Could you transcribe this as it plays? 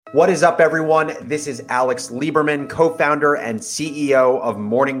What is up, everyone? This is Alex Lieberman, co-founder and CEO of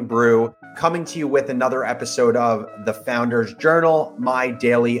Morning Brew, coming to you with another episode of The Founder's Journal, my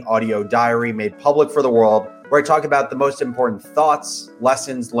daily audio diary made public for the world, where I talk about the most important thoughts,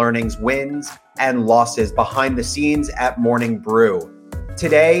 lessons, learnings, wins, and losses behind the scenes at Morning Brew.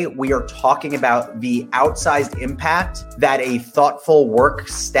 Today, we are talking about the outsized impact that a thoughtful work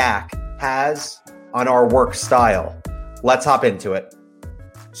stack has on our work style. Let's hop into it.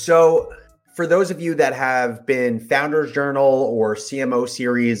 So for those of you that have been Founders Journal or CMO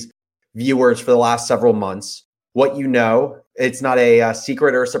series viewers for the last several months, what you know, it's not a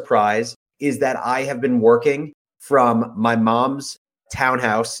secret or surprise, is that I have been working from my mom's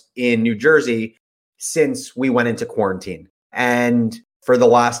townhouse in New Jersey since we went into quarantine. And for the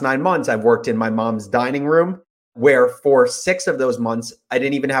last 9 months, I've worked in my mom's dining room, where for 6 of those months, I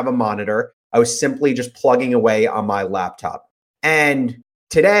didn't even have a monitor. I was simply just plugging away on my laptop. And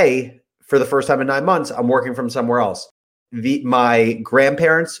today, for the first time in 9 months, I'm working from somewhere else. My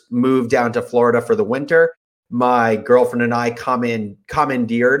grandparents moved down to Florida for the winter. My girlfriend and I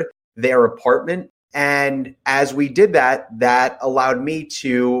commandeered their apartment. And as we did that, that allowed me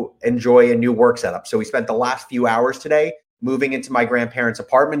to enjoy a new work setup. So we spent the last few hours today moving into my grandparents'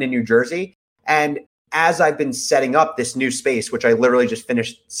 apartment in New Jersey. And as I've been setting up this new space, which I literally just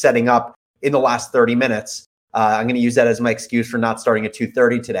finished setting up in the last 30 minutes, I'm going to use that as my excuse for not starting at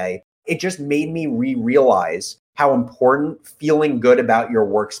 2:30 today. It just made me realize how important feeling good about your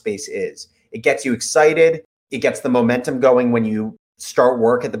workspace is. It gets you excited. It gets the momentum going when you start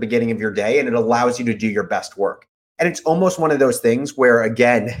work at the beginning of your day, and it allows you to do your best work. And it's almost one of those things where,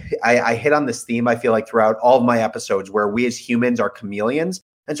 again, I hit on this theme, I feel like, throughout all of my episodes, where we as humans are chameleons.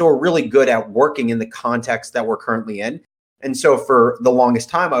 And so we're really good at working in the context that we're currently in. And so for the longest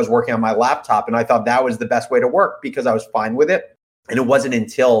time, I was working on my laptop, and I thought that was the best way to work because I was fine with it. And it wasn't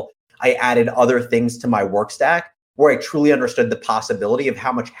until I added other things to my work stack where I truly understood the possibility of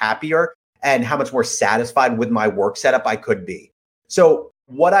how much happier and how much more satisfied with my work setup I could be. So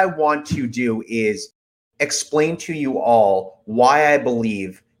what I want to do is explain to you all why I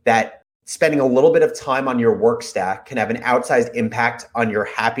believe that spending a little bit of time on your work stack can have an outsized impact on your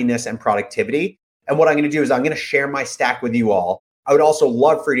happiness and productivity. And what I'm going to do is I'm going to share my stack with you all. I would also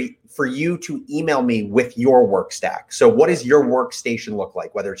love for you to email me with your work stack. So what does your workstation look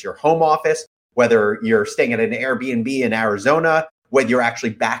like? Whether it's your home office, whether you're staying at an Airbnb in Arizona, whether you're actually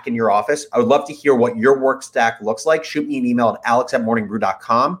back in your office, I would love to hear what your work stack looks like. Shoot me an email at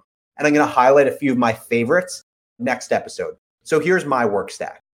alex@morningbrew.com. And I'm going to highlight a few of my favorites next episode. So here's my work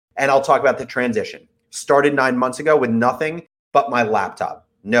stack. And I'll talk about the transition. Started 9 months ago with nothing but my laptop.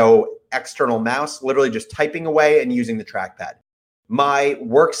 No external mouse, literally just typing away and using the trackpad. My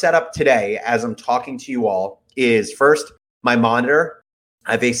work setup today, as I'm talking to you all, is first my monitor.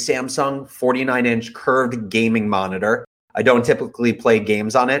 I have a Samsung 49-inch curved gaming monitor. I don't typically play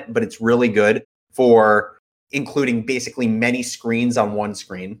games on it, but it's really good for including basically many screens on one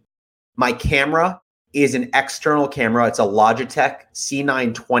screen. My camera is an external camera. It's a Logitech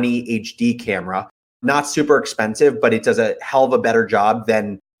C920 HD camera. Not super expensive, but it does a hell of a better job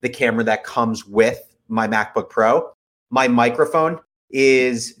than the camera that comes with my MacBook Pro. My microphone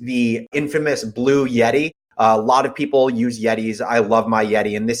is the infamous Blue Yeti. A lot of people use Yetis. I love my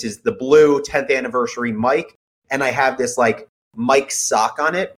Yeti. And this is the Blue 10th anniversary mic. And I have this like mic sock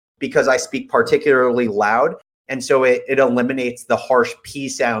on it because I speak particularly loud. And so it eliminates the harsh P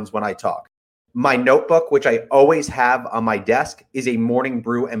sounds when I talk. My notebook, which I always have on my desk, is a Morning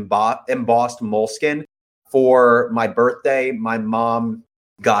Brew embossed moleskin. For my birthday, my mom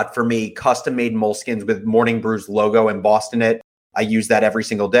got for me custom-made moleskins with Morning Brew's logo embossed in it. I use that every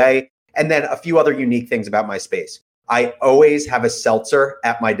single day. And then a few other unique things about my space. I always have a seltzer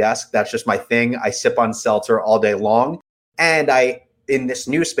at my desk. That's just my thing. I sip on seltzer all day long. And in this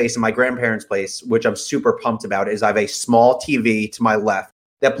new space in my grandparents' place, which I'm super pumped about, is I have a small TV to my left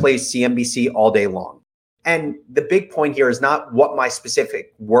that plays CNBC all day long. And the big point here is not what my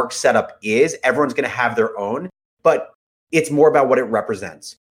specific work setup is. Everyone's going to have their own, but it's more about what it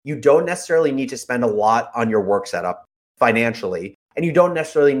represents. You don't necessarily need to spend a lot on your work setup financially, and you don't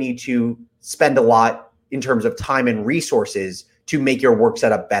necessarily need to spend a lot in terms of time and resources to make your work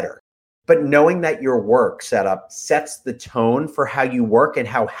setup better. But knowing that your work setup sets the tone for how you work and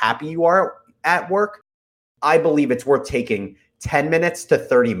how happy you are at work, I believe it's worth taking 10 minutes to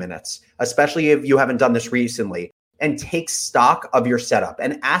 30 minutes, especially if you haven't done this recently, and take stock of your setup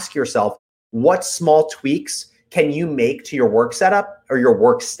and ask yourself, what small tweaks can you make to your work setup or your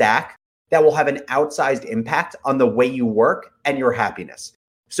work stack that will have an outsized impact on the way you work and your happiness?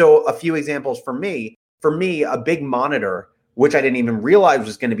 So a few examples for me, a big monitor which I didn't even realize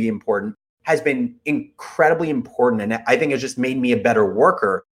was going to be important, has been incredibly important. And I think it's just made me a better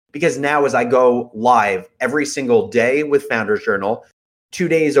worker, because now as I go live every single day with Founders Journal, 2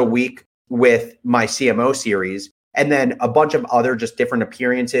 days a week with my CMO series, and then a bunch of other just different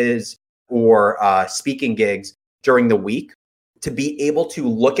appearances or speaking gigs during the week, to be able to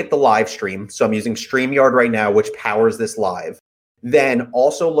look at the live stream. So I'm using StreamYard right now, which powers this live. Then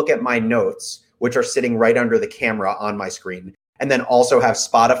also look at my notes, which are sitting right under the camera on my screen. And then also have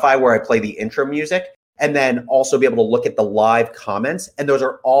Spotify where I play the intro music. And then also be able to look at the live comments. And those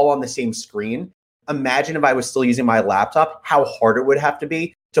are all on the same screen. Imagine if I was still using my laptop, how hard it would have to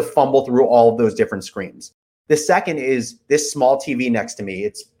be to fumble through all of those different screens. The second is this small TV next to me.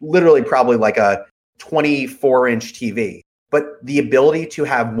 It's literally probably like a 24-inch TV. But the ability to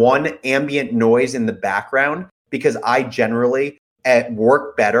have one ambient noise in the background, because I generally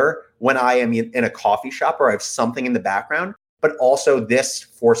work better when I am in a coffee shop or I have something in the background. But also this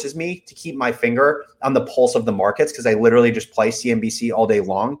forces me to keep my finger on the pulse of the markets, because I literally just play CNBC all day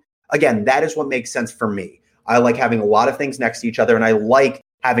long. Again, that is what makes sense for me. I like having a lot of things next to each other, and I like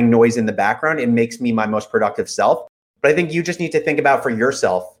having noise in the background. It makes me my most productive self. But I think you just need to think about for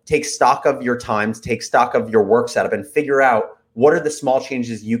yourself, take stock of your times, take stock of your work setup, and figure out what are the small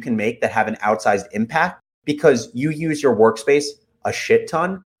changes you can make that have an outsized impact, because you use your workspace a shit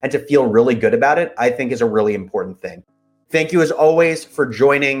ton, and to feel really good about it, I think is a really important thing. Thank you as always for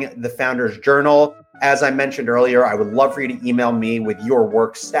joining the Founders Journal. As I mentioned earlier, I would love for you to email me with your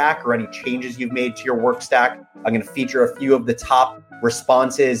work stack or any changes you've made to your work stack. I'm going to feature a few of the top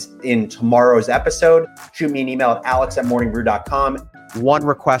responses in tomorrow's episode. Shoot me an email at alex@morningbrew.com. One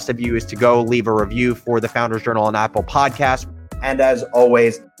request of you is to go leave a review for the Founders Journal on Apple Podcasts. And as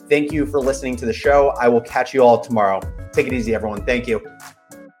always, thank you for listening to the show. I will catch you all tomorrow. Take it easy, everyone. Thank you.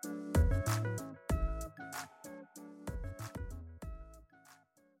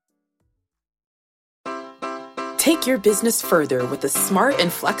 Take your business further with the smart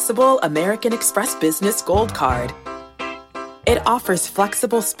and flexible American Express Business Gold Card. It offers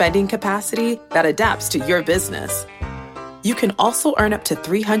flexible spending capacity that adapts to your business. You can also earn up to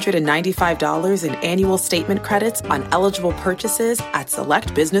 $395 in annual statement credits on eligible purchases at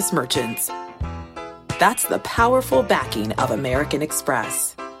select business merchants. That's the powerful backing of American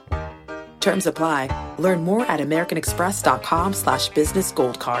Express. Terms apply. Learn more at americanexpress.com/business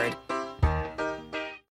gold card.